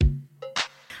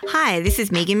Hi, this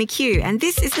is Megan McHugh, and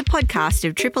this is the podcast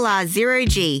of Triple R Zero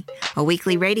G, a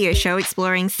weekly radio show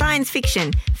exploring science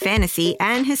fiction, fantasy,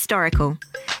 and historical.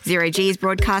 Zero G is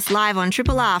broadcast live on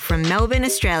Triple R from Melbourne,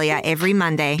 Australia, every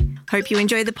Monday. Hope you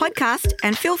enjoy the podcast,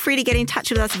 and feel free to get in touch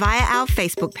with us via our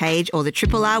Facebook page or the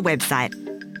Triple R website.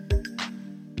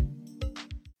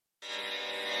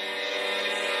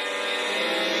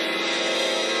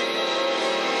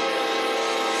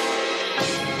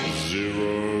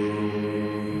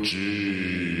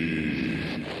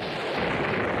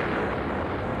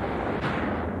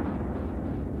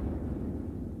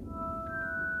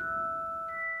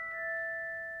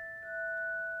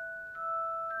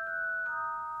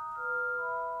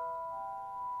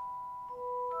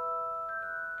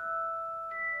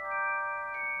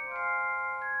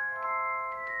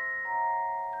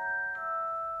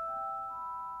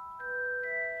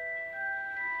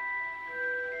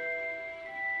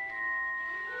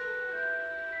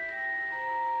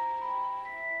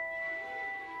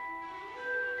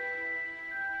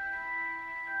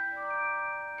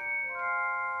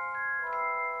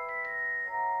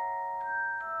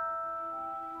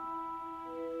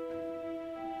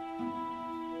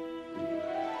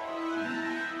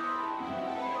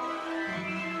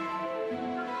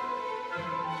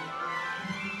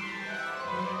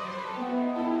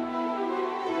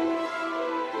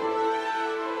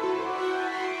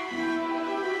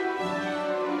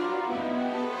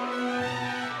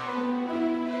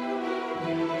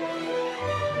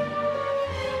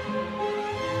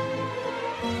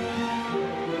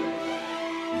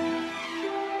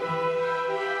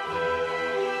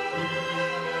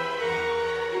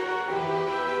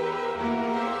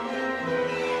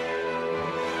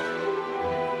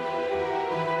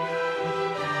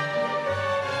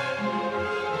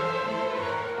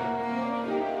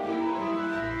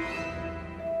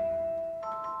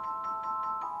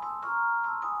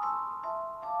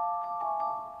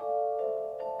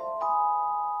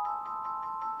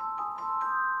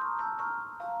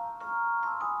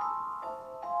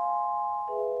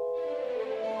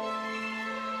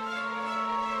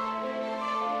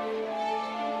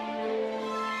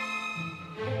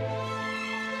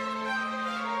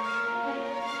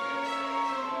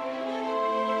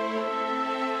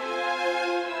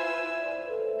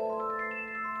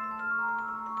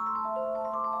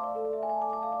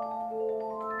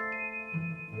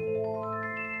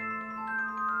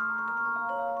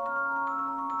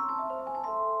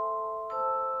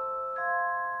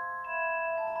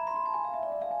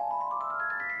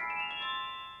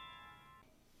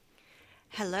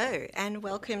 Hello and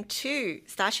welcome to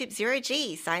Starship Zero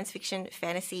G, Science Fiction,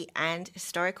 Fantasy and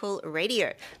Historical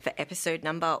Radio for episode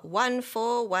number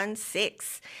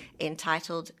 1416,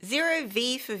 entitled Zero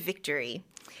V for Victory.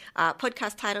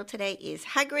 Podcast title today is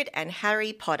Hagrid and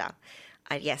Harry Potter.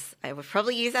 Yes, I would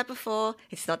probably use that before.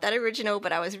 It's not that original,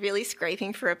 but I was really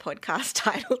scraping for a podcast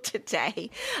title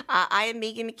today. I am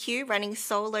Megan McHugh, running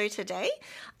solo today.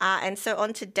 And so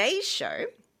on today's show,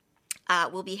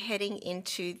 we'll be heading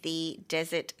into the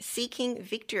desert seeking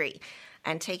victory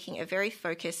and taking a very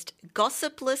focused,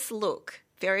 gossipless look,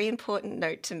 very important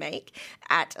note to make,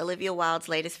 at Olivia Wilde's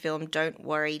latest film, Don't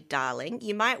Worry, Darling.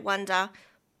 You might wonder,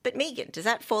 but Megan, does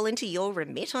that fall into your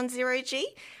remit on Zero G?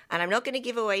 And I'm not going to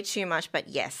give away too much, but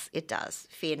yes, it does.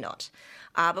 Fear not.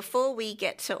 Before we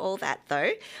get to all that,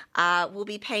 though, we'll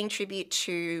be paying tribute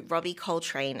to Robbie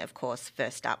Coltrane, of course,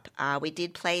 first up. We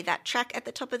did play that track at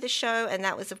the top of the show, and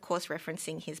that was, of course,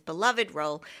 referencing his beloved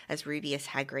role as Rubeus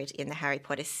Hagrid in the Harry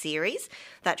Potter series.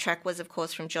 That track was, of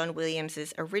course, from John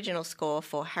Williams' original score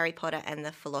for Harry Potter and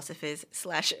the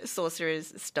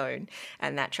Philosopher's/Sorcerer's Stone,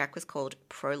 and that track was called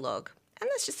Prologue. And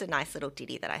that's just a nice little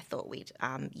ditty that I thought we'd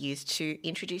use to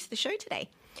introduce the show today.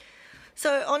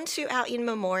 So on to our in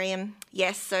memoriam.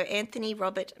 Yes, so Anthony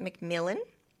Robert Macmillan,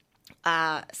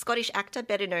 Scottish actor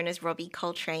better known as Robbie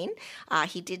Coltrane.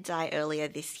 He did die earlier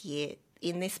this year,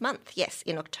 in this month, yes,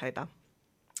 in October.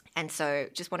 And so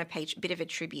just want to pay a bit of a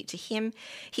tribute to him.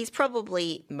 He's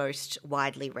probably most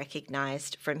widely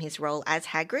recognised from his role as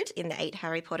Hagrid in the 8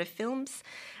 Harry Potter films.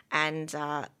 And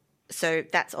so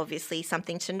that's obviously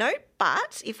something to note.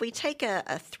 But if we take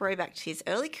a throwback to his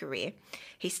early career,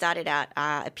 he started out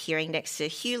appearing next to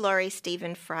Hugh Laurie,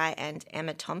 Stephen Fry and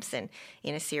Emma Thompson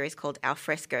in a series called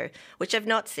Alfresco, which I've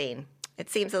not seen. It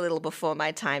seems a little before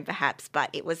my time, perhaps, but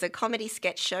it was a comedy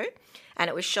sketch show and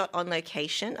it was shot on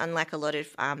location, unlike a lot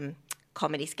of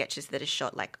comedy sketches that are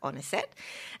shot like on a set.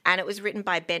 And it was written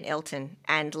by Ben Elton,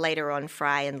 and later on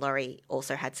Fry and Laurie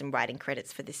also had some writing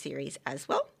credits for the series as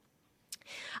well.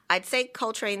 I'd say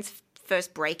Coltrane's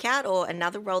first breakout, or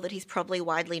another role that he's probably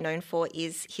widely known for,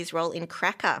 is his role in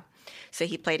Cracker, So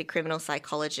he played a criminal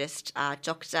psychologist,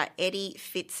 Dr. Eddie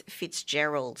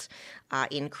Fitzgerald,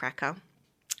 in Cracker.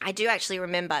 I do actually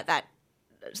remember that.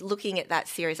 Looking at that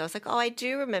series, I was like, oh, I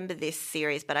do remember this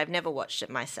series, but I've never watched it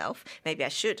myself. Maybe I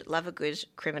should. Love a good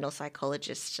criminal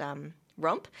psychologist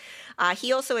romp.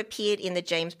 He also appeared in the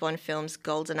James Bond films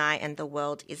GoldenEye and The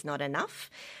World Is Not Enough.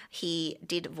 He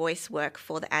did voice work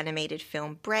for the animated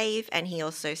film Brave, and he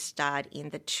also starred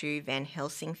in the 2 Van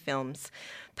Helsing films.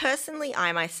 Personally,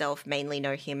 I myself mainly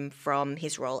know him from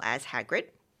his role as Hagrid.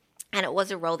 And it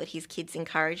was a role that his kids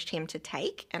encouraged him to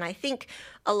take. And I think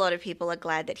a lot of people are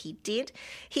glad that he did.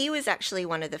 He was actually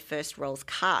one of the first roles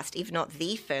cast, if not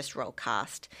the first role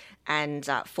cast, and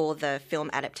for the film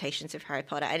adaptations of Harry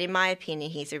Potter. And in my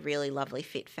opinion, he's a really lovely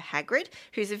fit for Hagrid,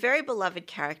 who's a very beloved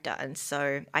character. And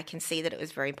so I can see that it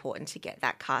was very important to get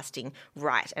that casting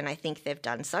right. And I think they've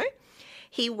done so.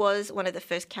 He was one of the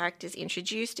first characters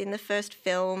introduced in the first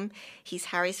film. He's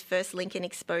Harry's first link and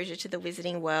exposure to the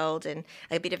Wizarding World and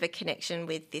a bit of a connection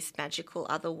with this magical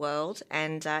other world.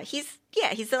 And he's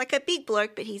like a big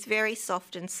bloke, but he's very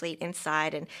soft and sweet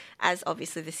inside. And as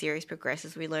obviously the series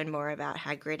progresses, we learn more about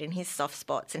Hagrid and his soft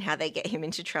spots and how they get him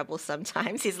into trouble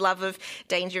sometimes, his love of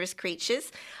dangerous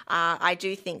creatures. I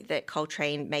do think that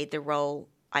Coltrane made the role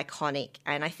iconic,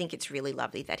 and I think it's really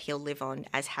lovely that he'll live on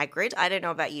as Hagrid. I don't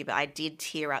know about you, but I did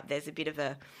tear up. There's a bit of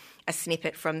a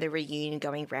snippet from the reunion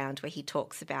going round where he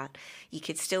talks about you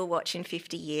could still watch in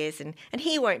 50 years and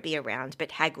he won't be around, but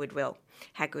Hagrid will.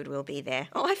 Hagrid will be there.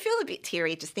 Oh, I feel a bit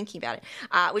teary just thinking about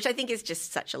it, which I think is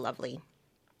just such a lovely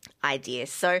idea.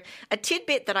 So a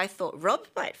tidbit that I thought Rob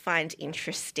might find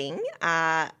interesting,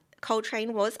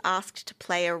 Coltrane was asked to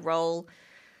play the role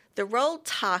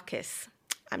Tarkus.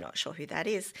 I'm not sure who that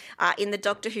is, in the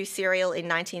Doctor Who serial in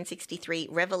 1963,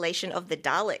 Revelation of the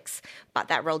Daleks, but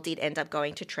that role did end up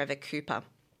going to Trevor Cooper.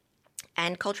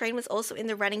 And Coltrane was also in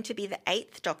the running to be the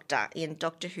 8th Doctor in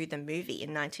Doctor Who the movie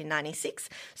in 1996.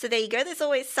 So there you go, there's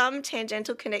always some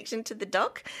tangential connection to the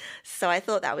Doc, so I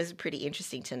thought that was pretty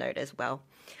interesting to note as well.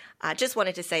 Just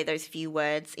wanted to say those few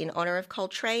words in honour of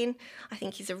Coltrane. I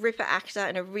think he's a ripper actor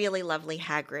and a really lovely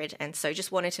Hagrid, and so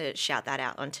just wanted to shout that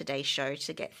out on today's show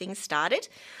to get things started.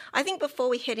 I think before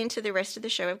we head into the rest of the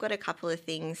show, I've got a couple of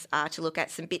things to look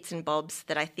at, some bits and bobs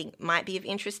that I think might be of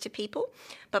interest to people.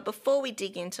 But before we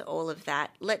dig into all of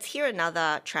that, let's hear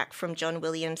another track from John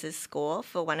Williams' score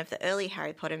for one of the early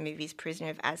Harry Potter movies,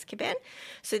 Prisoner of Azkaban.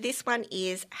 So this one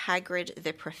is Hagrid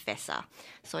the Professor.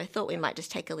 So I thought we might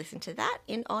just take a listen to that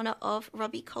in honour of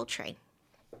Robbie Coltrane.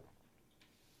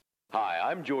 Hi,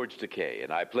 I'm George Takei,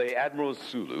 and I play Admiral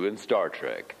Sulu in Star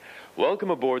Trek.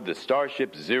 Welcome aboard the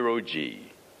Starship Zero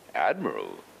G.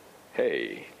 Admiral?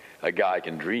 Hey, a guy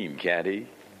can dream, can't he?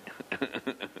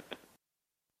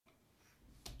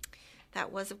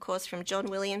 That was, of course, from John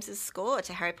Williams' score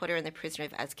to Harry Potter and the Prisoner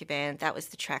of Azkaban. That was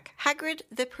the track Hagrid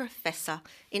the Professor,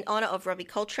 in honour of Robbie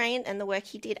Coltrane and the work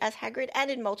he did as Hagrid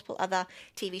and in multiple other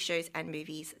TV shows and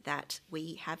movies that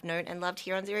we have known and loved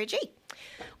here on Zero G.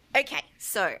 Okay,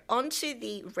 so on to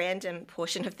the random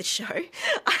portion of the show.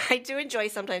 I do enjoy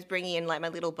sometimes bringing in like my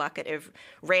little bucket of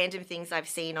random things I've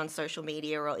seen on social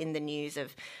media or in the news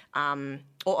of,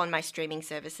 or on my streaming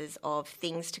services of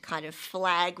things to kind of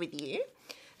flag with you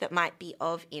that might be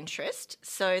of interest.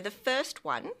 So the first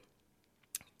one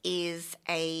is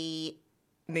a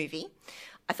movie.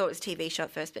 I thought it was a TV show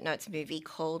at first, but no, it's a movie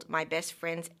called My Best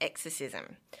Friend's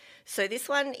Exorcism. So this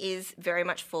one is very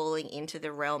much falling into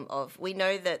the realm of, we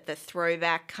know that the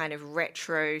throwback kind of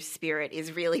retro spirit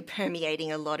is really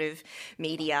permeating a lot of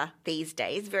media these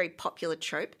days, very popular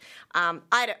trope. I'm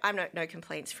no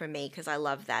complaints from me because I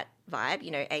love that vibe,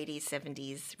 80s,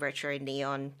 70s, retro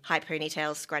neon, high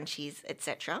ponytails, scrunchies,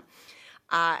 etc.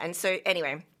 And so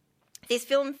anyway, this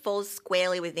film falls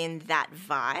squarely within that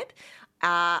vibe.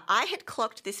 I had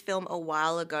clocked this film a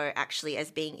while ago, actually,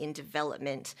 as being in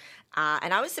development,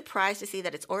 and I was surprised to see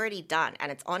that it's already done,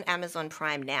 and it's on Amazon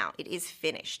Prime now. It is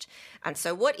finished. And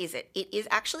so what is it? It is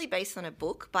actually based on a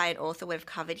book by an author we've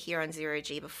covered here on Zero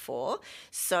G before.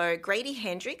 So Grady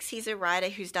Hendrix, he's a writer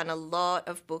who's done a lot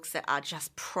of books that are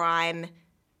just prime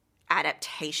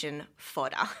adaptation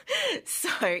fodder.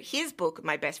 So his book,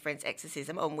 My Best Friend's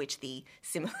Exorcism, on which the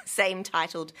same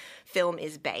titled film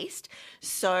is based.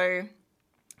 So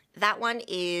that one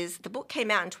is, the book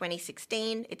came out in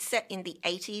 2016. It's set in the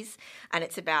 80s, and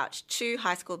it's about two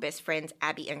high school best friends,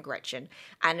 Abby and Gretchen.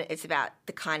 And it's about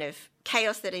the kind of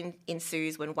chaos that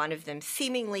ensues when one of them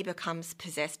seemingly becomes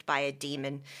possessed by a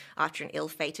demon after an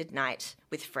ill-fated night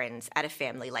with friends at a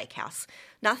family lake house.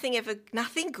 Nothing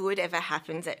good ever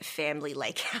happens at family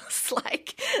lake house.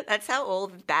 Like, that's how all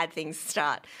bad things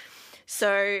start.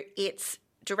 So it's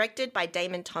directed by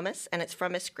Damon Thomas, and it's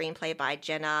from a screenplay by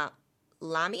Jenna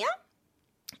Lamia.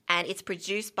 And it's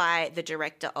produced by the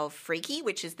director of Freaky,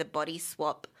 which is the body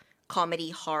swap comedy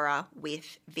horror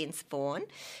with Vince Vaughn,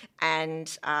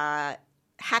 and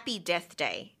Happy Death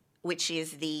Day, which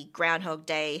is the Groundhog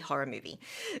Day horror movie.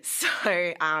 So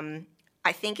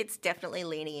I think it's definitely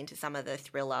leaning into some of the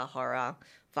thriller horror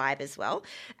vibe as well.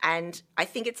 And I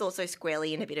think it's also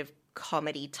squarely in a bit of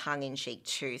comedy tongue-in-cheek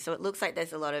too. So it looks like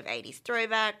there's a lot of 80s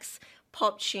throwbacks,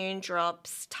 pop tune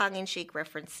drops, tongue-in-cheek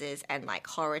references, and like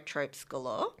horror tropes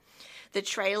galore. The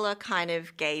trailer kind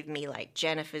of gave me like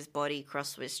Jennifer's Body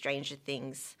crossed with Stranger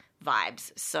Things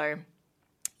vibes. So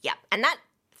yeah, and that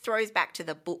throws back to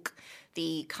the book,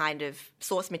 the kind of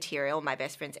source material, My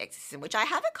Best Friend's Exorcism, which I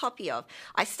have a copy of.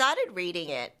 I started reading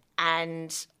it,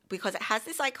 and because it has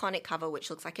this iconic cover which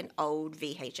looks like an old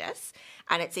VHS,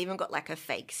 and it's even got like a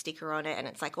fake sticker on it, and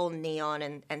it's like all neon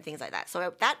and things like that.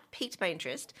 So that piqued my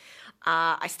interest.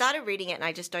 I started reading it, and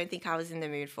I just don't think I was in the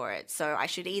mood for it. So I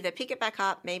should either pick it back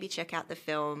up, maybe check out the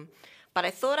film, but I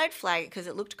thought I'd flag it because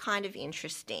it looked kind of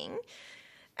interesting.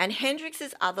 And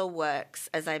Hendrix's other works,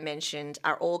 as I mentioned,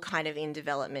 are all kind of in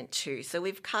development too. So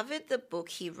we've covered the book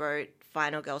he wrote,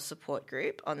 Final Girl Support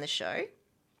Group, on the show,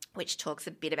 which talks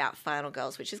a bit about final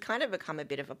girls, which has kind of become a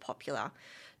bit of a popular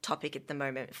topic at the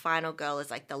moment. Final girl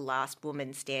is like the last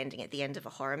woman standing at the end of a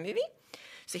horror movie.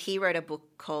 So he wrote a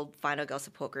book called Final Girl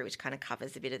Support Group, which kind of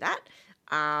covers a bit of that.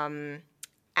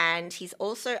 And he's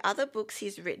also, other books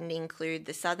he's written include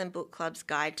The Southern Book Club's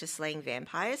Guide to Slaying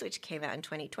Vampires, which came out in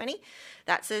 2020.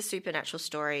 That's a supernatural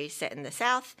story set in the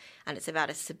South, and it's about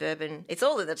it's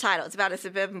all in the title, it's about a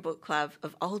suburban book club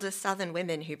of older Southern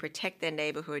women who protect their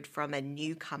neighborhood from a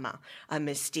newcomer, a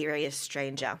mysterious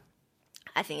stranger.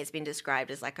 I think it's been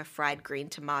described as like a fried green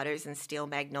tomatoes and steel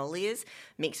magnolias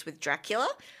mixed with Dracula,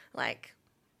 like...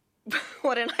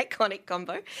 what an iconic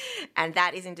combo. And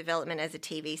that is in development as a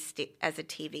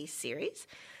TV series.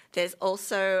 There's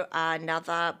also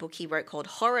another book he wrote called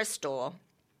Horror Store,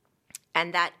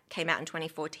 and that came out in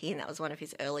 2014. That was one of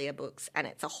his earlier books, and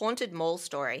it's a haunted mall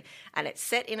story, and it's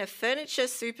set in a furniture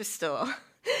superstore,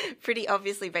 pretty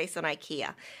obviously based on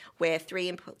IKEA, where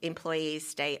 3 employees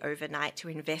stay overnight to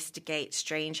investigate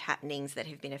strange happenings that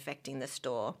have been affecting the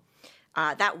store.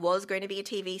 That was going to be a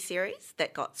TV series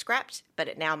that got scrapped, but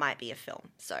it now might be a film.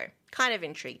 So kind of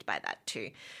intrigued by that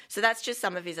too. So that's just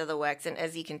some of his other works. And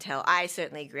as you can tell, I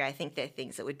certainly agree. I think they're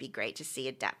things that would be great to see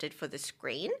adapted for the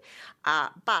screen.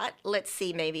 But let's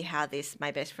see maybe how this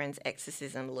My Best Friend's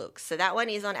Exorcism looks. So that one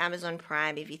is on Amazon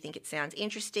Prime if you think it sounds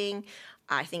interesting.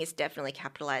 I think it's definitely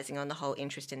capitalizing on the whole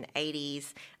interest in the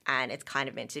 80s. And it's kind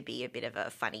of meant to be a bit of a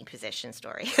funny possession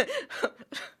story.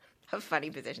 A funny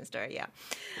possession story,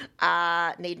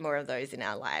 yeah. Need more of those in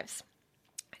our lives.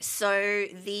 So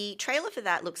the trailer for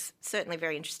that looks certainly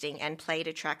very interesting and played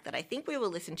a track that I think we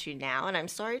will listen to now. And I'm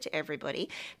sorry to everybody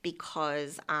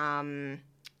because, to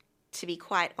be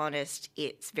quite honest,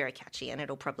 it's very catchy and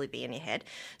it'll probably be in your head.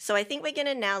 So I think we're going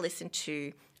to now listen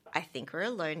to I Think We're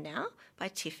Alone Now by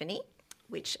Tiffany,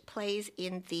 which plays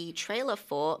in the trailer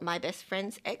for My Best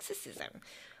Friend's Exorcism.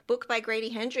 Book by Grady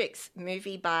Hendrix,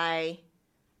 movie by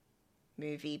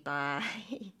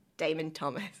Damon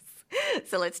Thomas.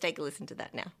 So let's take a listen to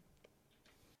that now.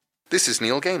 This is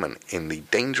Neil Gaiman. In the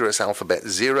dangerous alphabet,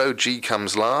 0G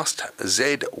comes last,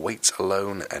 Z waits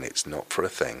alone, and it's not for a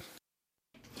thing.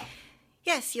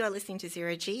 Yes, you are listening to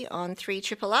 0G on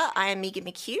 3RRR. I am Megan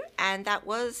McHugh, and that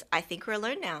was I Think We're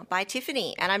Alone Now by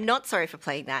Tiffany. And I'm not sorry for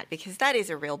playing that because that is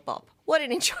a real bop. What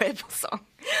an enjoyable song.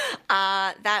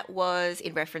 That was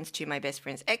in reference to My Best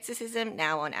Friend's Exorcism,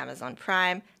 now on Amazon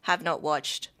Prime. Have not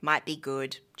watched, might be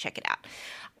good, check it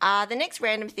out. The next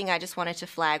random thing I just wanted to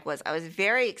flag was I was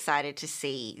very excited to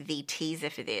see the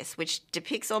teaser for this, which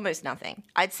depicts almost nothing.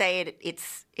 I'd say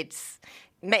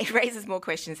it raises more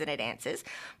questions than it answers.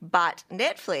 But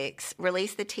Netflix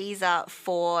released the teaser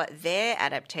for their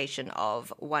adaptation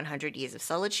of 100 Years of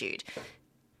Solitude,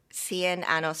 Cien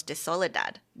Años de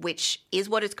Soledad, which is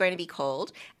what it's going to be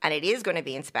called, and it is going to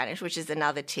be in Spanish, which is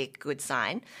another tick, good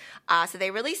sign. So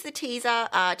they released the teaser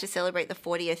to celebrate the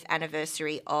 40th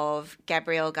anniversary of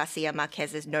Gabriel Garcia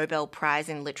Marquez's Nobel Prize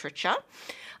in Literature.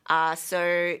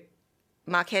 So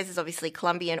Marquez is obviously a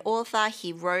Colombian author.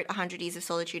 He wrote 100 Years of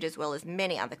Solitude as well as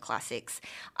many other classics.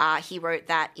 He wrote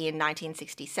that in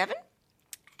 1967,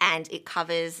 and it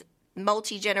covers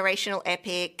multi-generational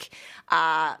epic,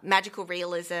 magical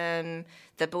realism,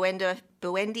 the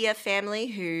Buendia family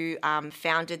who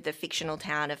founded the fictional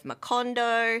town of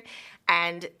Macondo,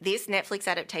 and this Netflix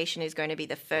adaptation is going to be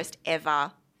the first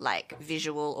ever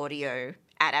visual audio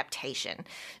adaptation.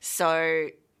 So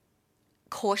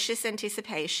cautious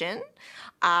anticipation.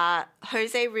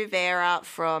 Jose Rivera,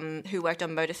 who worked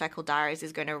on Motorcycle Diaries,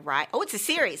 is going to write... Oh, it's a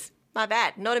series. My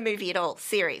bad. Not a movie at all.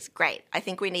 Series. Great. I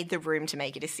think we need the room to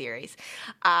make it a series.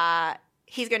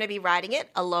 He's going to be writing it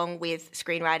along with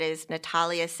screenwriters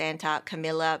Natalia Santa,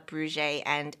 Camila Bruget,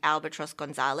 and Albatros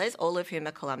Gonzalez, all of whom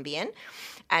are Colombian,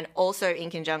 and also in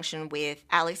conjunction with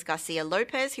Alex Garcia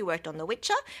Lopez, who worked on The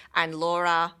Witcher, and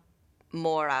Laura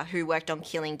Mora, who worked on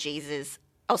Killing Jesus.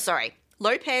 Oh, sorry.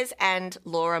 Lopez and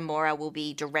Laura Mora will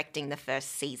be directing the first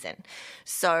season.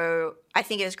 So I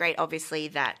think it's great, obviously,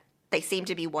 that they seem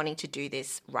to be wanting to do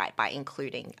this right by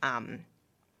including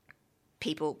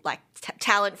people like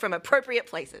talent from appropriate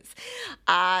places.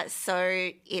 So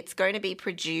it's going to be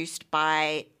produced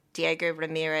by Diego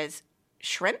Ramirez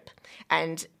Shrimp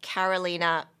and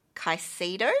Carolina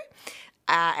Caicedo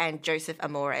and Joseph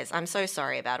Amores. I'm so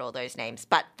sorry about all those names,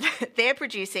 but they're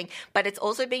producing, but it's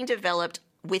also being developed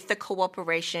with the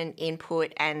cooperation,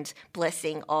 input, and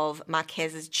blessing of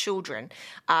Marquez's children,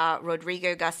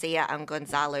 Rodrigo Garcia and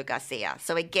Gonzalo Garcia.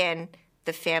 So again,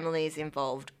 the family is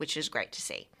involved, which is great to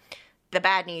see. The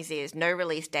bad news is no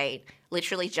release date,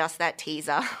 literally just that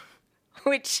teaser,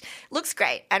 which looks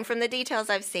great. And from the details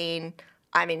I've seen,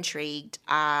 I'm intrigued.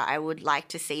 I would like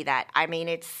to see that. I mean,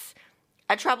 it's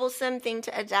a troublesome thing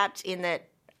to adapt in that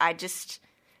it's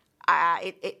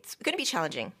going to be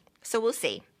challenging. So we'll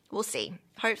see. We'll see.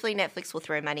 Hopefully Netflix will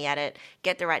throw money at it,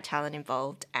 get the right talent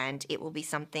involved, and it will be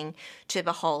something to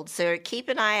behold. So keep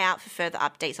an eye out for further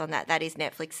updates on that. That is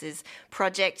Netflix's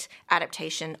project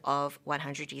adaptation of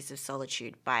 100 Years of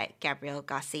Solitude by Gabriel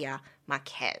Garcia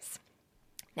Marquez.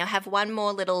 Now I have one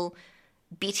more little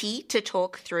bitty to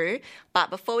talk through, but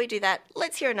before we do that,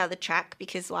 let's hear another track,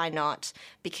 because why not?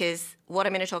 Because what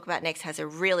I'm going to talk about next has a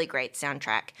really great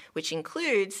soundtrack, which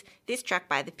includes this track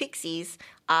by the Pixies,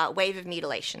 Wave of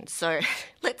Mutilation. So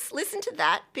let's listen to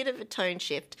that, bit of a tone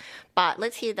shift, but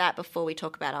let's hear that before we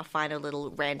talk about our final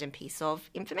little random piece of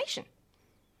information.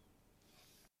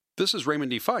 This is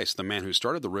Raymond D. Feist, the man who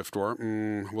started the Rift War.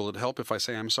 Will it help if I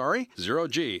say I'm sorry? Zero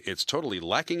G, it's totally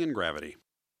lacking in gravity.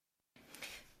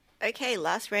 Okay,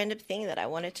 last random thing that I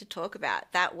wanted to talk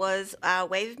about. That was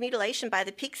Wave of Mutilation by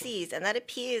the Pixies, and that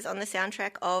appears on the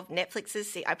soundtrack of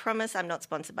Netflix's... I promise I'm not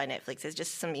sponsored by Netflix. There's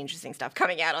just some interesting stuff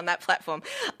coming out on that platform.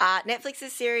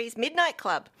 Netflix's series Midnight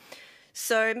Club.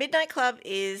 So Midnight Club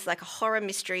is like a horror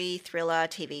mystery thriller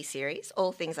TV series,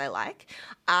 all things I like.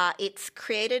 It's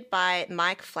created by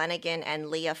Mike Flanagan and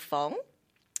Leah Fong.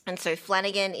 And so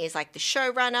Flanagan is like the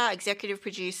showrunner, executive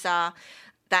producer,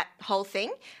 that whole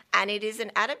thing. And it is an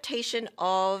adaptation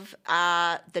of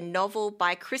the novel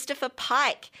by Christopher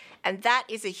Pike. And that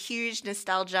is a huge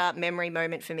nostalgia memory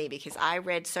moment for me, because I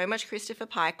read so much Christopher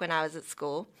Pike when I was at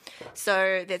school.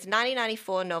 So there's a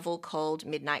 1994 novel called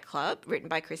Midnight Club, written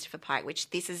by Christopher Pike, which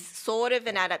this is sort of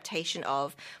an adaptation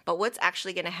of. But what's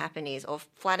actually going to happen is, or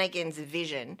Flanagan's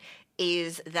vision,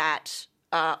 is that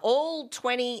all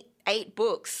 28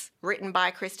 books written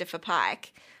by Christopher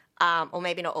Pike, or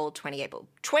maybe not all 28, but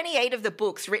 28 of the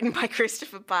books written by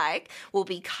Christopher Pike will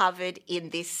be covered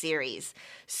in this series.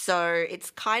 So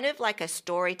it's kind of like a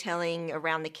storytelling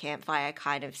around the campfire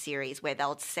kind of series where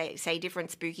they'll say different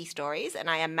spooky stories. And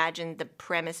I imagine the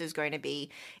premise is going to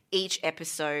be each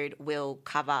episode will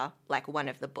cover like one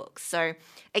of the books. So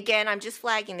again, I'm just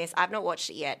flagging this. I've not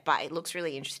watched it yet, but it looks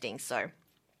really interesting. So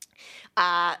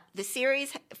the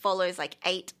series follows like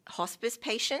 8 hospice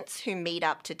patients who meet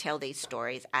up to tell these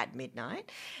stories at midnight,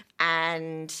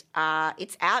 and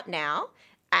it's out now.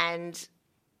 And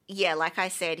yeah, like I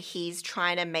said, he's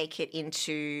trying to make it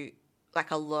into like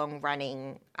a long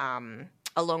running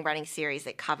series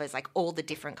that covers like all the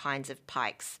different kinds of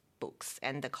Pike's books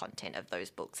and the content of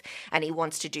those books. And he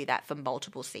wants to do that for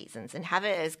multiple seasons and have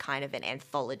it as kind of an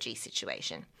anthology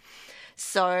situation.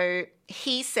 So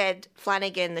he said,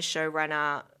 Flanagan, the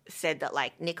showrunner, said that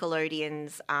like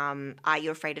Nickelodeon's Are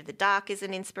You Afraid of the Dark is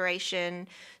an inspiration.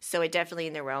 So we're definitely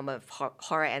in the realm of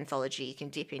horror anthology. You can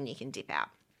dip in, you can dip out.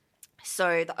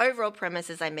 So the overall premise,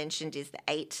 as I mentioned, is the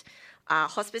 8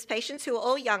 hospice patients who are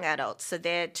all young adults. So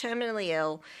they're terminally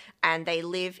ill and they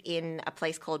live in a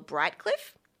place called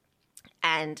Brightcliff,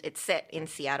 and it's set in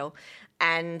Seattle.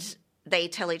 And they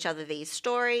tell each other these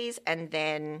stories, and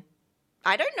then...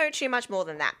 I don't know too much more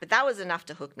than that, but that was enough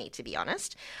to hook me, to be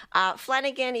honest.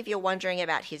 Flanagan, if you're wondering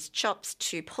about his chops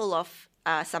to pull off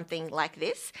something like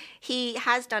this, he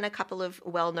has done a couple of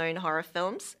well-known horror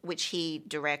films, which he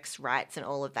directs, writes, and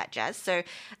all of that jazz. So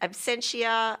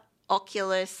Absentia,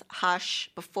 Oculus,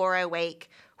 Hush, Before I Wake,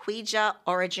 Ouija,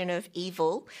 Origin of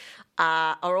Evil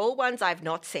are all ones I've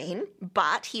not seen,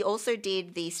 but he also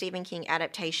did the Stephen King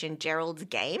adaptation Gerald's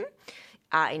Game,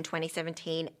 in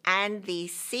 2017, and the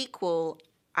sequel,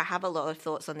 I have a lot of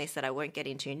thoughts on this that I won't get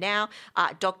into now,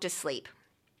 Dr. Sleep,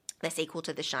 the sequel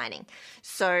to The Shining.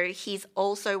 So he's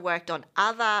also worked on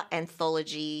other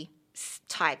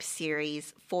anthology-type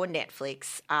series for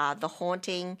Netflix, The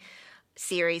Haunting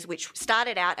series, which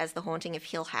started out as The Haunting of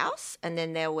Hill House, and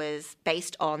then there was,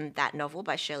 based on that novel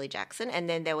by Shirley Jackson, and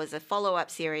then there was a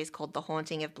follow-up series called The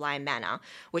Haunting of Bly Manor,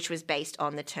 which was based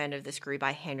on The Turn of the Screw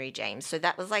by Henry James. So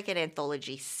that was like an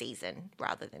anthology season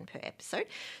rather than per episode.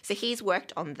 So he's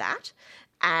worked on that,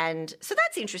 and so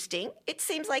that's interesting. It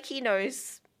seems like he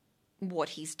knows what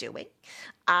he's doing.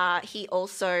 He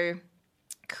also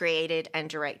created and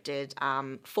directed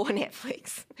for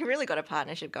Netflix. They really got a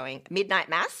partnership going. Midnight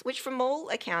Mass, which from all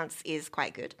accounts is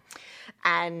quite good.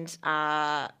 And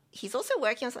he's also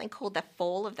working on something called The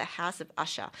Fall of the House of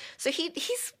Usher. So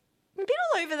he's a bit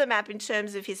all over the map in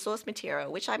terms of his source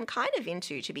material, which I'm kind of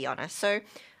into, to be honest. So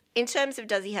in terms of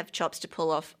does he have chops to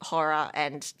pull off horror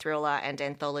and thriller and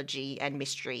anthology and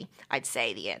mystery, I'd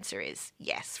say the answer is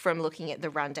yes, from looking at the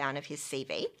rundown of his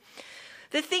CV.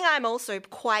 The thing I'm also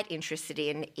quite interested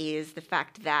in is the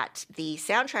fact that the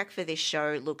soundtrack for this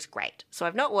show looks great. So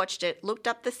I've not watched it, looked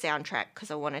up the soundtrack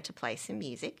because I wanted to play some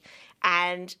music,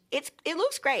 and it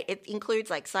looks great. It includes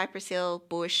like Cypress Hill,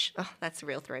 Bush, oh, that's a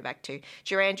real throwback too,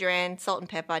 Duran Duran, Salt and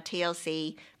Pepper,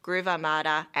 TLC, Groove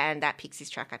Armada, and that Pixies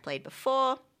track I played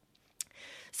before.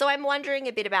 So I'm wondering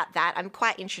a bit about that. I'm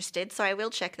quite interested, so I will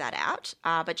check that out.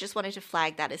 But just wanted to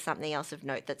flag that as something else of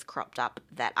note that's cropped up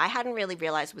that I hadn't really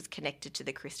realised was connected to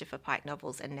the Christopher Pike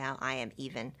novels, and now I am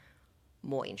even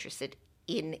more interested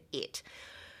in it.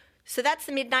 So that's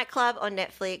The Midnight Club on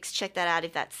Netflix. Check that out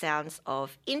if that sounds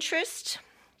of interest.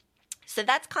 So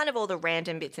that's kind of all the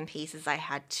random bits and pieces I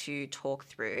had to talk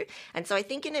through. And so I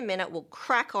think in a minute we'll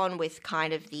crack on with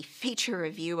kind of the feature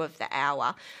review of the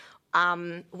hour.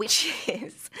 Which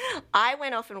is, I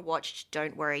went off and watched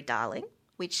Don't Worry Darling,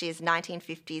 which is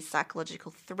 1950s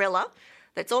psychological thriller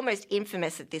that's almost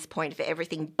infamous at this point for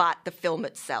everything but the film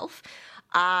itself,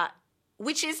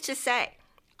 which is to say,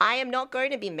 I am not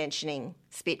going to be mentioning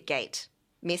Spitgate,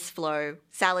 Miss Flo,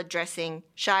 salad dressing,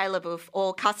 Shia LaBeouf,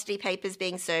 or custody papers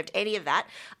being served, any of that.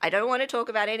 I don't want to talk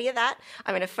about any of that.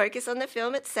 I'm going to focus on the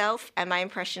film itself and my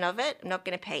impression of it. I'm not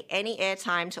going to pay any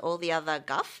airtime to all the other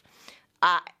guff.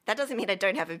 That doesn't mean I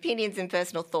don't have opinions and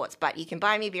personal thoughts, but you can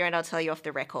buy me beer and I'll tell you off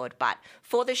the record. But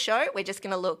for the show, we're just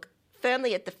going to look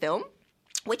firmly at the film,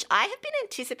 which I have been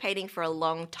anticipating for a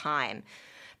long time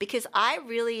because I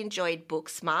really enjoyed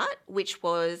Booksmart, which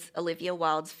was Olivia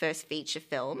Wilde's first feature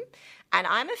film. And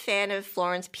I'm a fan of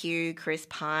Florence Pugh, Chris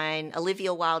Pine,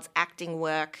 Olivia Wilde's acting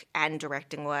work and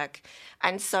directing work.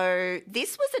 And so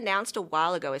this was announced a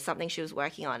while ago as something she was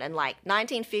working on. And like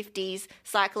 1950s,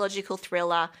 psychological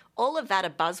thriller, all of that are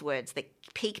buzzwords that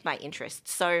piqued my interest.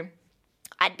 So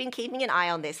I'd been keeping an eye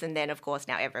on this, and then, of course,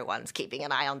 now everyone's keeping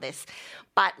an eye on this.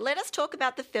 But let us talk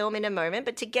about the film in a moment.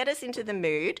 But to get us into the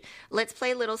mood, let's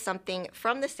play a little something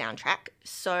from the soundtrack.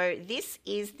 So this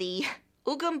is the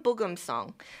Oogum Boogum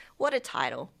song. What a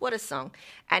title. What a song.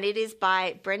 And it is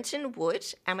by Brenton Wood.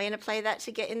 And we're going to play that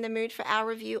to get in the mood for our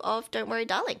review of Don't Worry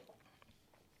Darling.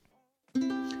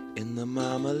 In the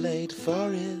marmalade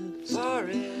forest,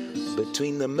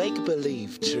 between the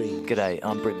make-believe tree. G'day,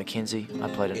 I'm Brett McKenzie.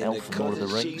 I played an elf in Lord of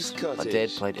the Rings. My dad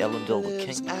played Elendil the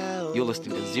King. You're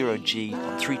listening to Zero G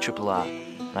on 3RRR.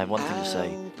 And I have one thing to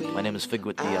say. My name is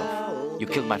Figwit the Elf. You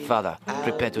killed my father.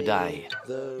 Prepare to die.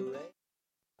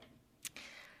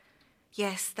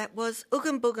 Yes, that was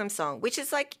Oogum Boogum song, which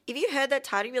is like, if you heard that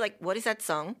title, you'd be like, what is that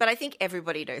song? But I think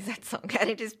everybody knows that song, and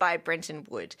it is by Brenton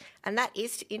Wood. And that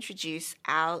is to introduce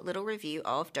our little review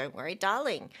of Don't Worry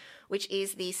Darling, which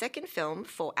is the second film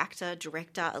for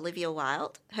actor-director Olivia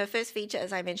Wilde. Her first feature,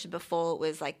 as I mentioned before,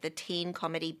 was like the teen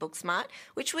comedy Booksmart,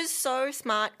 which was so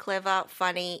smart, clever,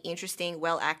 funny, interesting,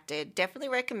 well-acted. Definitely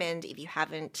recommend if you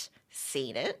haven't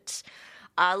seen it.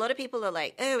 A lot of people are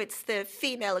like, oh, it's the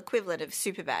female equivalent of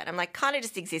Superbad. I'm like, kind of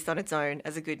just exists on its own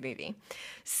as a good movie.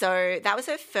 So that was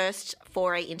her first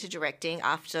foray into directing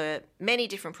after many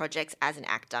different projects as an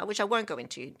actor, which I won't go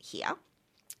into here.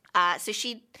 So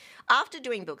she, after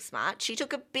doing Booksmart, she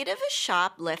took a bit of a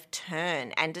sharp left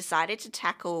turn and decided to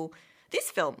tackle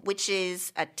this film, which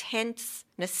is a tense,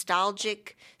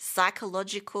 nostalgic,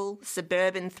 psychological,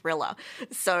 suburban thriller.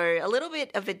 So a little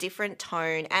bit of a different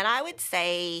tone, and I would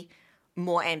say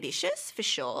more ambitious for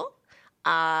sure,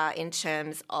 in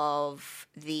terms of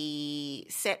the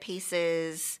set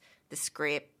pieces, the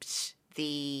script,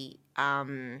 the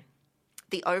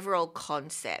overall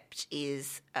concept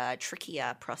is a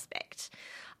trickier prospect.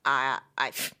 I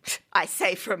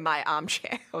say from my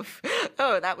armchair of,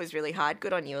 oh, that was really hard.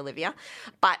 Good on you, Olivia.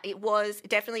 But it was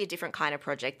definitely a different kind of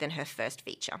project than her first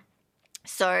feature.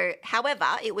 So, however,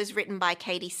 it was written by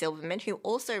Katie Silverman, who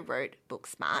also wrote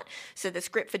Booksmart. So the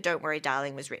script for Don't Worry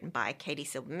Darling was written by Katie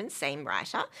Silverman, same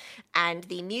writer. And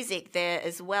the music there,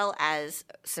 as well as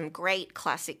some great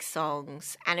classic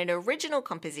songs and an original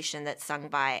composition that's sung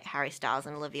by Harry Styles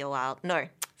and Olivia Wilde. No,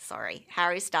 sorry,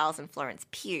 Harry Styles and Florence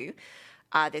Pugh.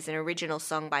 There's an original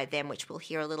song by them, which we'll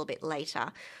hear a little bit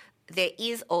later. There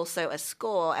is also a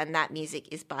score, and that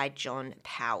music is by John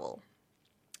Powell.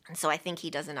 And so I think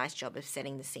he does a nice job of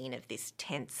setting the scene of this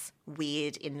tense,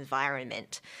 weird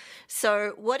environment.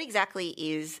 So what exactly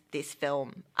is this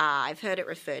film? I've heard it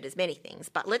referred as many things,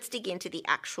 but let's dig into the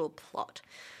actual plot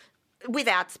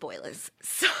without spoilers.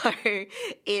 So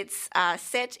it's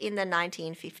set in the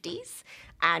 1950s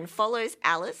and follows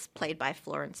Alice, played by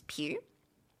Florence Pugh,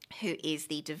 who is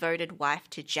the devoted wife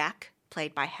to Jack,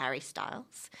 played by Harry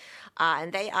Styles.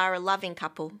 And they are a loving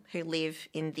couple who live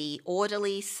in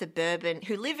orderly suburban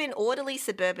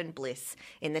bliss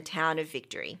in the town of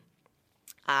Victory.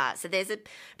 So there's a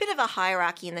bit of a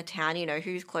hierarchy in the town, you know,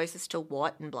 who's closest to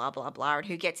what and blah, blah, blah, and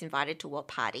who gets invited to what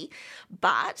party.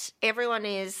 But everyone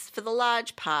is, for the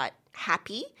large part,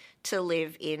 happy to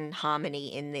live in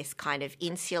harmony in this kind of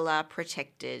insular,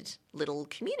 protected little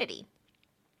community.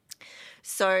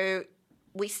 So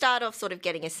we start off sort of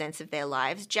getting a sense of their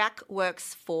lives. Jack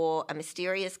works for a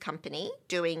mysterious company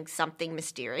doing something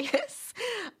mysterious,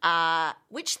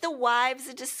 which the wives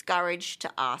are discouraged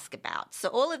to ask about. So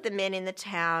all of the men in the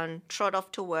town trot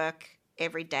off to work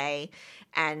every day,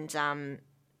 and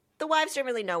the wives don't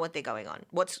really know what they're going on,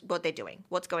 what they're doing,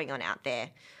 what's going on out there,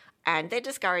 and they're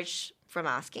discouraged from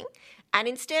asking. And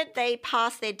instead they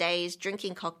pass their days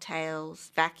drinking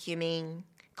cocktails, vacuuming,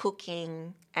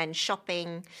 cooking and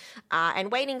shopping,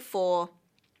 and waiting for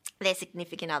their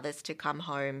significant others to come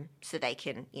home so they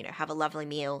can, you know, have a lovely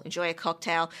meal, enjoy a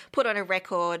cocktail, put on a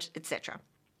record, etc.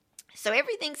 So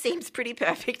everything seems pretty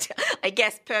perfect, I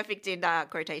guess perfect in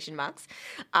quotation marks,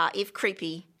 if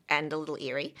creepy and a little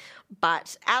eerie.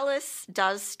 But Alice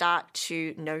does start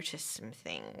to notice some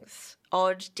things.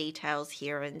 Odd details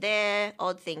here and there,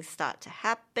 odd things start to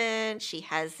happen. She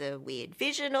has a weird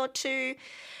vision or two.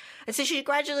 And so she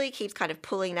gradually keeps kind of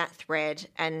pulling that thread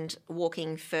and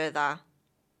walking further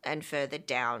and further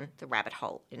down the rabbit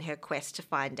hole in her quest to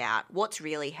find out what's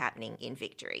really happening in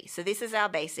Victory. So this is our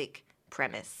basic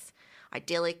premise.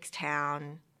 Idyllic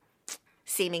town,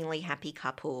 seemingly happy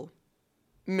couple,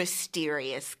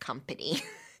 mysterious company.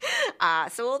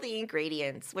 So all the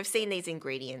ingredients, we've seen these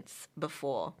ingredients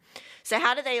before. So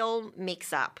how do they all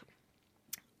mix up?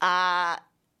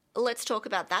 Let's talk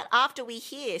about that after we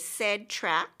hear said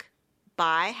track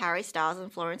by Harry Styles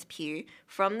and Florence Pugh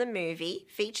from the movie,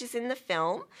 features in the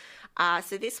film.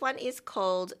 So this one is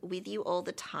called With You All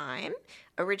the Time,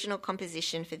 original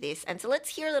composition for this. And so let's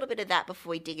hear a little bit of that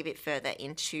before we dig a bit further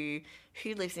into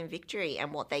who lives in Victory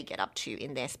and what they get up to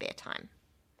in their spare time.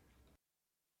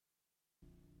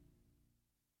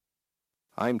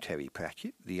 I'm Terry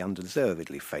Pratchett, the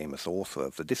undeservedly famous author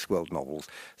of the Discworld novels,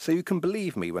 so you can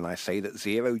believe me when I say that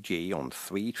Zero G on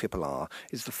 3RRR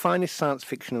is the finest science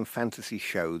fiction and fantasy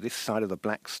show this side of the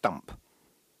black stump.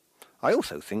 I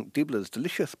also think Dibbler's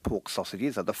delicious pork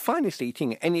sausages are the finest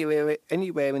eating anywhere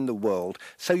in the world,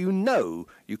 so you know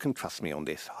you can trust me on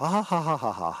this. Ha ha ha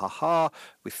ha ha ha ha,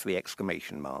 with 3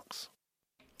 exclamation marks.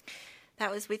 That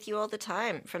was With You All the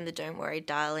Time from the Don't Worry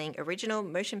Darling original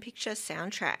motion picture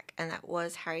soundtrack. And that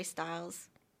was Harry Styles.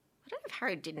 I don't know if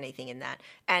Harry did anything in that.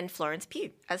 And Florence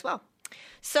Pugh as well.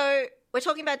 So we're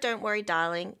talking about Don't Worry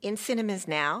Darling in cinemas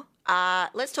now.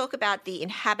 Let's talk about the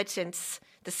inhabitants,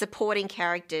 the supporting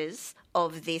characters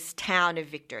of this town of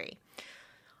Victory.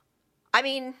 I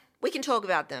mean, we can talk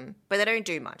about them, but they don't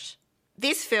do much.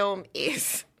 This film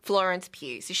is Florence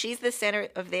Pugh. So she's the centre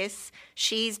of this.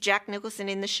 She's Jack Nicholson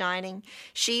in The Shining.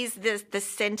 She's the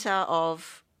centre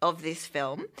of this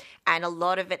film, and a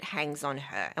lot of it hangs on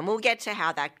her. And we'll get to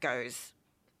how that goes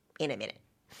in a minute.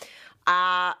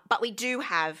 But we do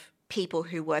have people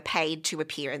who were paid to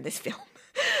appear in this film.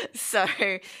 So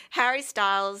Harry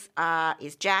Styles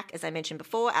is Jack, as I mentioned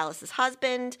before, Alice's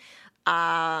husband.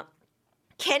 Can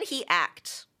he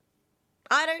act?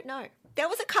 I don't know. There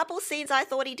was a couple scenes I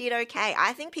thought he did okay.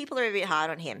 I think people are a bit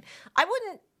hard on him. I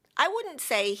wouldn't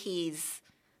say he's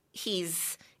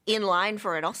in line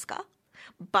for an Oscar,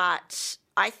 but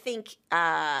I think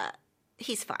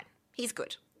he's fine. He's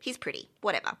good. He's pretty.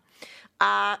 Whatever.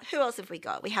 Who else have we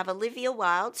got? We have Olivia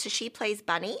Wilde. So she plays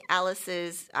Bunny,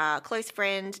 Alice's close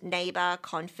friend, neighbor,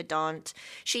 confidant.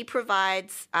 She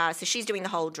provides, so she's doing the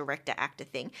whole director-actor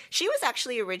thing. She was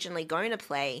actually originally going to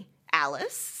play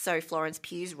Alice, so Florence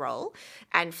Pugh's role,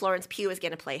 and Florence Pugh was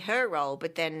going to play her role,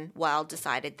 but then Wilde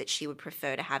decided that she would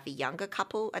prefer to have a younger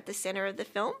couple at the center of the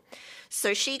film.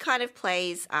 So she kind of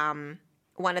plays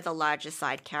one of the larger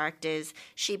side characters.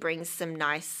 She brings some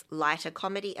nice lighter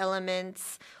comedy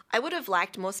elements. I would have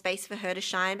liked more space for her to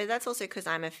shine, but that's also because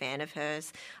I'm a fan of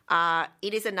hers.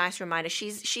 It is a nice reminder.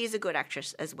 She's a good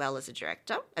actress as well as a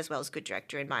director, as well as good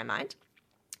director in my mind.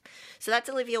 So that's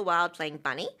Olivia Wilde playing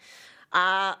Bunny.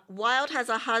 Wilde has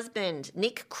a husband,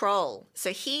 Nick Kroll.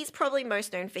 So he's probably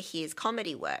most known for his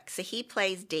comedy work. So he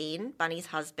plays Dean, Bunny's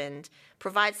husband,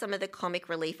 provides some of the comic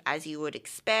relief as you would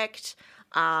expect.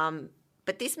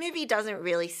 But this movie doesn't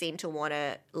really seem to want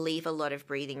to leave a lot of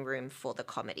breathing room for the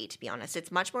comedy, to be honest.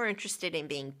 It's much more interested in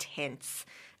being tense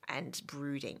and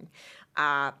brooding.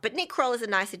 But Nick Kroll is a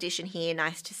nice addition here.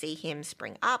 Nice to see him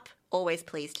spring up. Always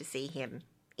pleased to see him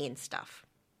in stuff.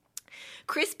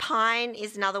 Chris Pine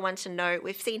is another one to note.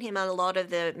 We've seen him in a lot of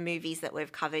the movies that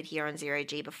we've covered here on Zero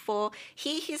G before.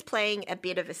 He's playing a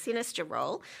bit of a sinister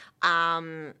role.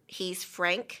 He's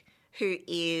Frank, who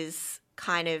is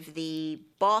kind of the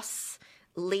boss,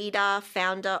 leader,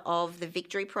 founder of the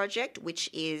Victory Project, which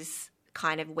is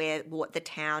kind of what the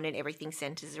town and everything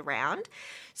centers around.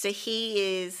 So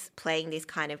he is playing this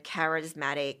kind of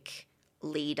charismatic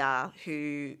leader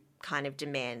who kind of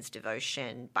demands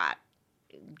devotion, but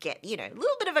a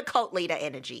little bit of a cult leader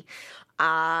energy.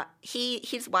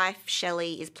 His wife,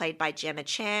 Shelley, is played by Gemma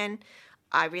Chan.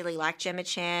 I really like Gemma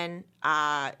Chan.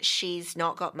 She's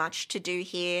not got much to do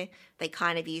here. They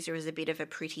kind of use her as a bit of a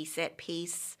pretty set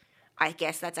piece. I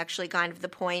guess that's actually kind of the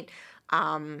point.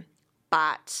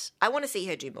 But I want to see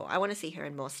her do more. I want to see her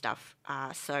in more stuff.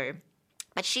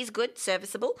 But she's good,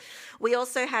 serviceable. We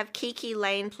also have Kiki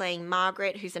Lane playing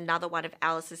Margaret, who's another one of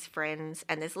Alice's friends,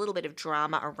 and there's a little bit of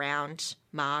drama around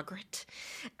Margaret.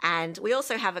 And we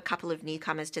also have a couple of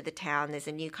newcomers to the town. There's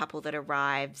a new couple that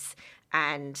arrives,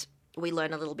 and we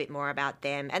learn a little bit more about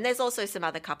them. And there's also some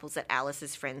other couples that Alice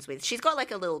is friends with. She's got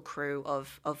like a little crew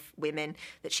of women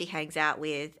that she hangs out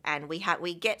with, and we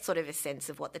get sort of a sense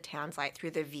of what the town's like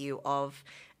through the view of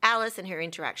Alice and her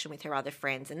interaction with her other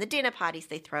friends and the dinner parties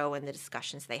they throw and the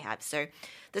discussions they have. So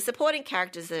the supporting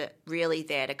characters are really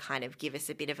there to kind of give us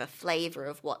a bit of a flavour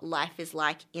of what life is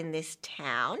like in this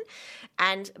town.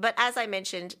 But as I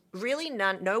mentioned, really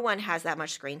no one has that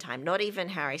much screen time, not even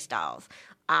Harry Styles.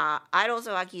 I'd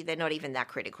also argue they're not even that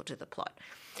critical to the plot.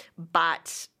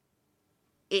 But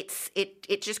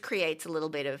it just creates a little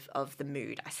bit of the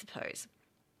mood, I suppose.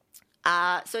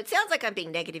 So it sounds like I'm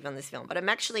being negative on this film, but I'm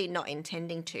actually not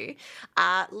intending to.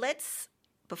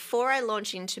 Before I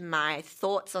launch into my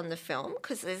thoughts on the film,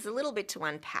 because there's a little bit to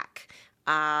unpack,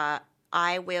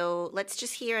 let's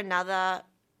just hear another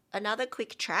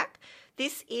quick track.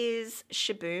 This is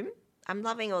Shaboom. I'm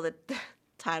loving all the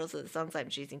titles of the songs I'm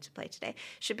choosing to play today.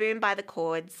 Shaboom by The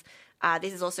Chords.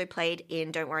 This is also played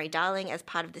in Don't Worry Darling as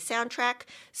part of the soundtrack.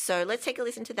 So let's take a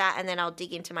listen to that, and then I'll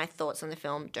dig into my thoughts on the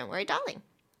film Don't Worry Darling.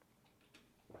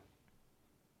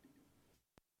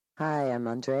 Hi, I'm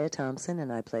Andrea Thompson,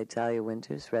 and I played Talia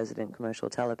Winters, resident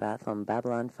commercial telepath on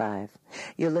Babylon 5.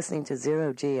 You're listening to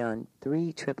Zero G on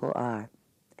 3RRR,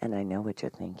 and I know what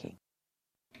you're thinking.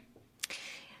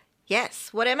 Yes,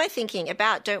 what am I thinking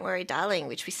about Don't Worry Darling,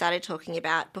 which we started talking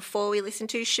about before we listened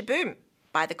to Shaboom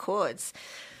by The Chords.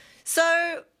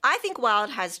 So I think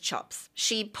Wilde has chops.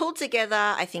 She pulled together,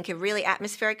 I think, a really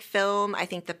atmospheric film. I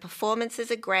think the performances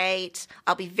are great.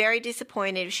 I'll be very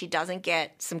disappointed if she doesn't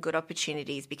get some good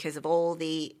opportunities because of all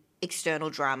the external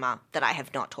drama that I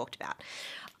have not talked about.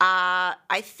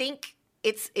 I think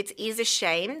it is a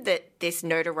shame that this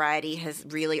notoriety has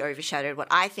really overshadowed what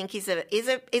I think is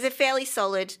a fairly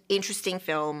solid, interesting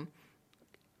film.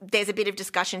 There's a bit of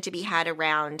discussion to be had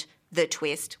around the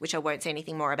twist, which I won't say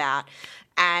anything more about.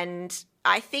 And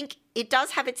I think it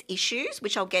does have its issues,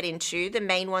 which I'll get into, the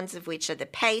main ones of which are the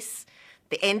pace,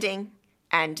 the ending,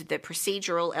 and the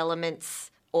procedural elements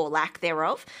or lack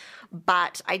thereof.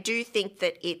 But I do think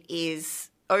that it is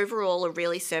overall a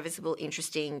really serviceable,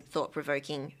 interesting,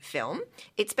 thought-provoking film.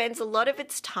 It spends a lot of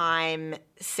its time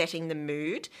setting the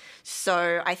mood.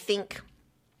 So I think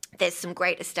there's some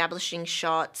great establishing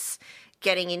shots,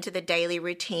 getting into the daily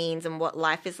routines and what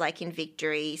life is like in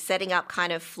Victory, setting up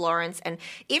kind of Florence and,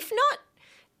 if not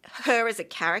her as a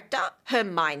character, her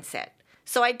mindset.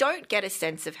 So I don't get a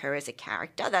sense of her as a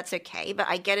character. That's okay, but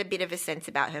I get a bit of a sense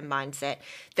about her mindset.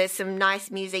 There's some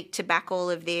nice music to back all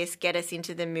of this, get us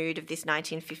into the mood of this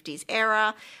 1950s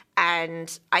era.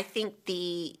 And I think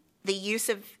the use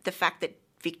of the fact that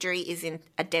Victory is in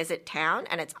a desert town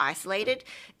and it's isolated,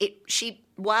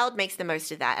 Wilde makes the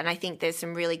most of that. And I think there's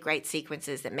some really great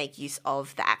sequences that make use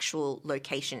of the actual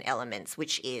location elements,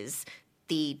 which is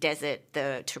the desert,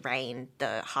 the terrain,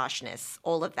 the harshness,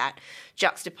 all of that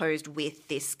juxtaposed with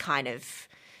this kind of,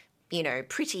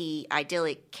 pretty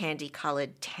idyllic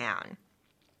candy-coloured town.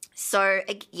 So,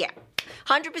 yeah,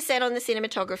 100% on the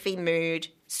cinematography mood,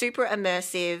 super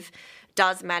immersive,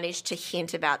 does manage to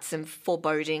hint about some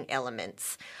foreboding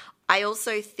elements. I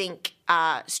also think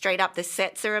straight up the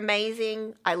sets are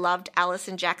amazing. I loved Alice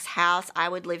and Jack's house. I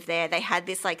would live there. They had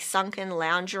this like sunken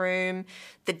lounge room,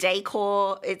 the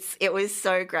decor. It was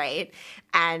so great.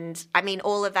 And I mean,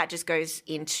 all of that just goes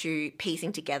into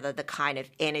piecing together the kind of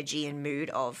energy and mood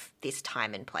of this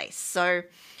time and place. So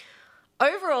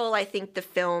overall, I think the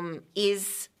film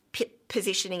is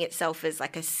positioning itself as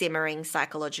like a simmering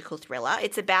psychological thriller.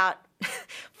 It's about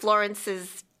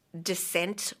Florence's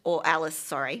descent, or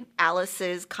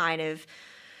Alice's kind of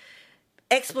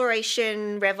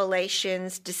exploration,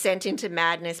 revelations, descent into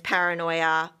madness,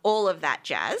 paranoia, all of that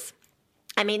jazz.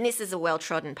 I mean, this is a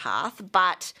well-trodden path,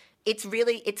 but it's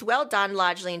well done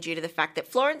largely due to the fact that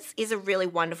Florence is a really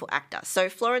wonderful actor. So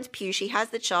Florence Pugh, she has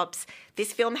the chops.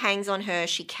 This film hangs on her.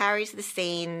 She carries the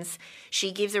scenes.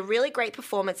 She gives a really great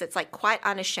performance that's like quite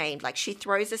unashamed. Like she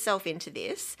throws herself into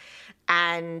this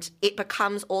and it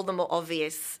becomes all the more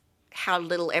obvious how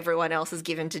little everyone else is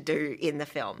given to do in the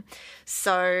film.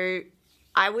 So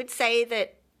I would say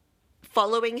that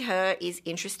following her is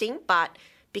interesting, but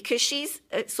because she's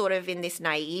sort of in this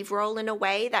naive role in a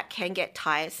way, that can get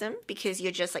tiresome because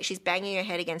you're just like, she's banging her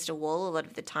head against a wall a lot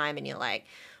of the time and you're like,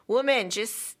 woman,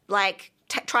 just like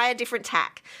try a different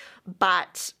tack.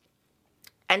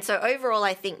 And so overall,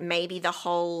 I think maybe the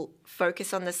whole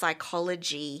focus on the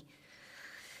psychology,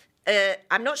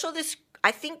 I'm not sure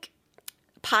I think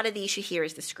part of the issue here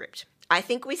is the script. I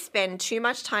think we spend too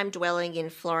much time dwelling in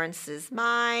Florence's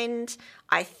mind.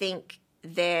 I think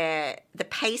the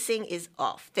pacing is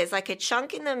off. There's like a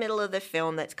chunk in the middle of the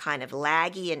film that's kind of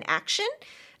laggy in action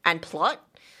and plot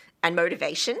and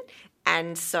motivation.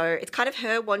 And so it's kind of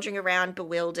her wandering around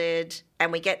bewildered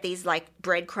and we get these like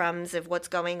breadcrumbs of what's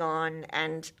going on.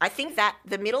 And I think that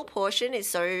the middle portion is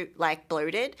so like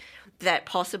bloated that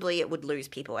possibly it would lose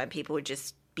people and people would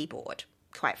just be bored,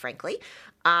 quite frankly.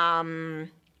 And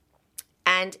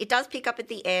it does pick up at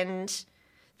the end.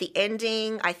 The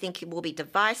ending, I think, will be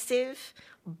divisive,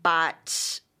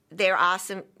 but there are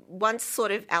once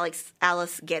sort of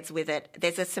Alice gets with it,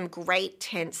 there's some great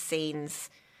tense scenes,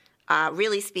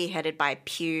 really spearheaded by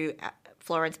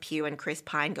Florence Pugh and Chris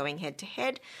Pine going head to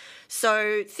head.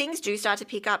 So things do start to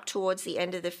pick up towards the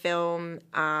end of the film,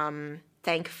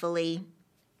 thankfully.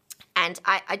 And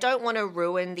I don't want to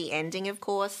ruin the ending, of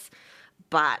course,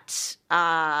 but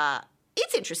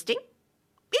it's interesting.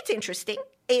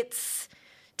 It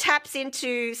taps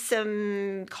into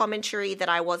some commentary that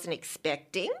I wasn't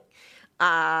expecting.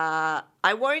 I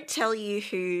won't tell you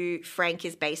who Frank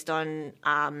is based on.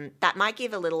 That might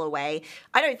give a little away.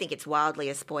 I don't think it's wildly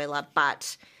a spoiler,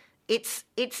 but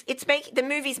the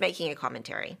movie's making a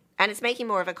commentary, and it's making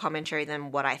more of a commentary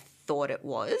than what I thought it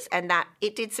was, and that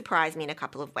it did surprise me in a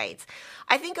couple of ways.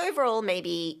 I think overall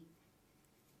maybe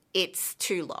it's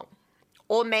too long,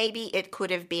 or maybe it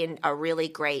could have been a really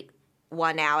great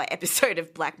 1-hour episode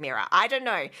of Black Mirror. I don't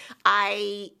know.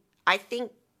 I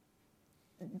think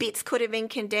bits could have been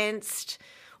condensed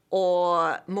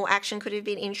or more action could have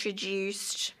been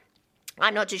introduced.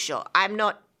 I'm not too sure. I'm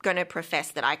not going to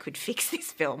profess that I could fix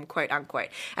this film, quote unquote.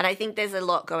 And I think there's a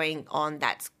lot going on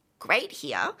that's great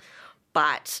here,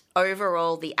 but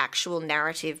overall the actual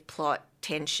narrative, plot,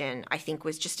 tension, I think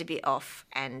was just a bit off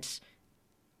and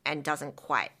doesn't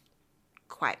quite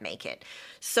make it.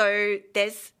 So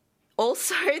there's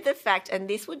also the fact, and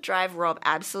this would drive Rob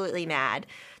absolutely mad,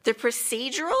 the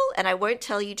procedural, and I won't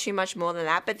tell you too much more than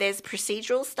that, but there's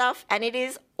procedural stuff and it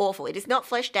is awful. It is not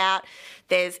fleshed out.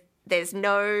 A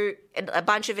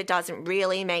bunch of it doesn't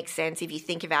really make sense if you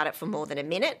think about it for more than a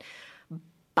minute,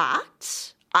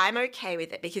 but I'm okay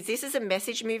with it because this is a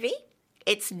message movie.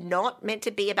 It's not meant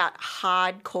to be about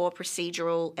hardcore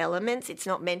procedural elements. It's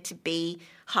not meant to be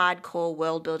hardcore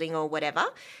world building or whatever.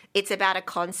 It's about a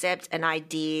concept, an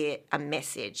idea, a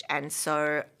message. And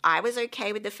so I was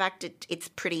okay with the fact that it's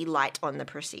pretty light on the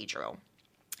procedural.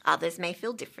 Others may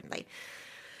feel differently.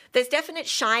 There's definite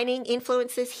Shining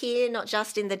influences here, not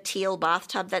just in the teal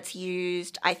bathtub that's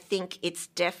used. I think it's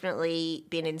definitely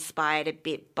been inspired a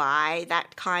bit by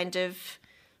that kind of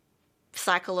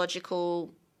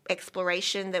psychological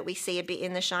exploration that we see a bit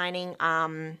in The Shining.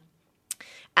 And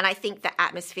I think the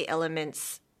atmosphere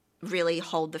elements really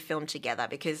hold the film together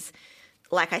because,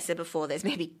 like I said before, there's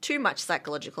maybe too much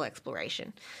psychological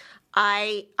exploration.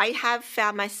 I have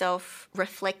found myself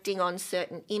reflecting on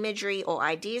certain imagery or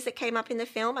ideas that came up in the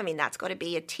film. I mean, that's got to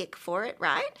be a tick for it,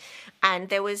 right? And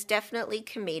there was definitely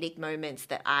comedic moments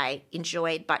that I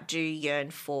enjoyed but do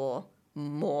yearn for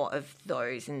more of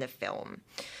those in the film.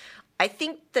 I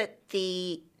think that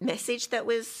the message that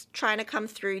was trying to come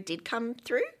through did come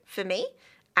through for me,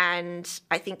 and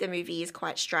I think the movie is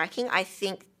quite striking. I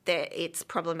think that it's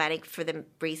problematic for the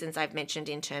reasons I've mentioned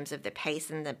in terms of the pace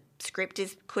and the script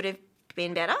could have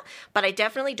been better, but I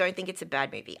definitely don't think it's a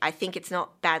bad movie. I think it's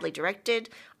not badly directed.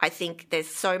 I think there's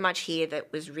so much here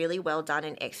that was really well done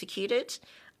and executed,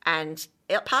 and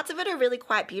parts of it are really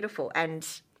quite beautiful and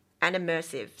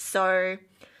immersive. So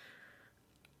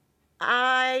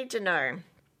I don't know.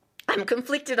 I'm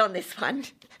conflicted on this one.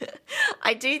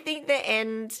 I do think the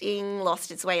ending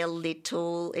lost its way a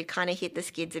little. It kind of hit the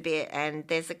skids a bit, and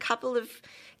there's a couple of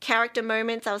character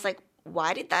moments I was like,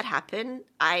 why did that happen?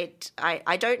 I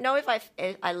don't know if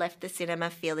I left the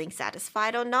cinema feeling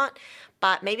satisfied or not,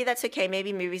 but maybe that's okay.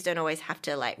 Maybe movies don't always have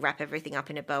to like wrap everything up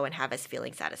in a bow and have us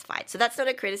feeling satisfied. So that's not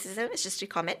a criticism, it's just a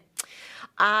comment.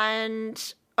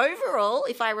 And overall,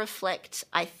 if I reflect,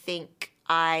 I think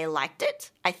I liked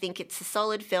it. I think it's a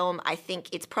solid film. I think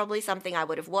it's probably something I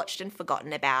would have watched and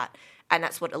forgotten about. And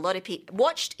that's what a lot of people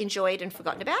watched, enjoyed, and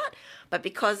forgotten about. But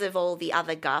because of all the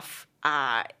other guff,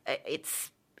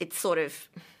 it's sort of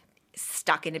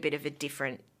stuck in a bit of a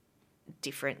different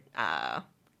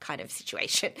kind of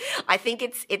situation. I think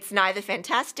it's neither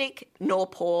fantastic nor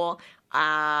poor.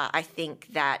 I think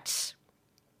that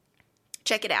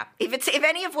check it out. If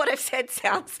any of what I've said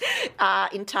sounds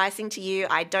enticing to you,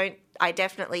 I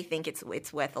definitely think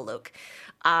it's worth a look.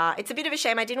 It's a bit of a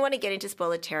shame. I didn't want to get into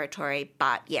spoiler territory,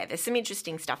 but yeah, there's some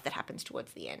interesting stuff that happens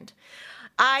towards the end.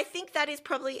 I think that is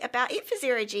probably about it for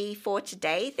Zero G for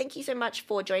today. Thank you so much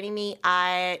for joining me.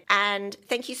 And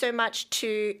thank you so much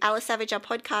to Alice Savage, our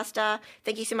podcaster.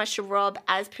 Thank you so much to Rob,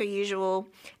 as per usual.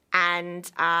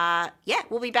 And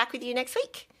we'll be back with you next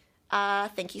week.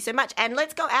 Thank you so much. And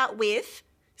let's go out with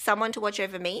Someone to Watch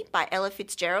Over Me by Ella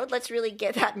Fitzgerald. Let's really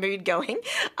get that mood going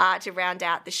to round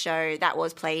out the show. That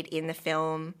was played in the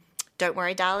film Don't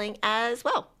Worry Darling as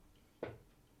well.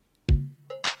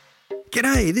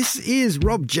 G'day, this is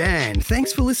Rob Jan.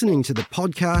 Thanks for listening to the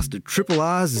podcast of Triple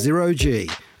R's Zero G,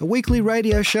 a weekly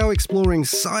radio show exploring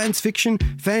science fiction,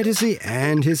 fantasy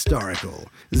and historical.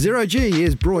 Zero G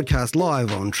is broadcast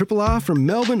live on Triple R from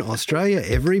Melbourne, Australia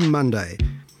every Monday.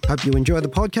 Hope you enjoy the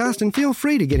podcast and feel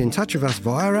free to get in touch with us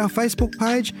via our Facebook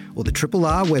page or the Triple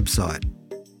R website.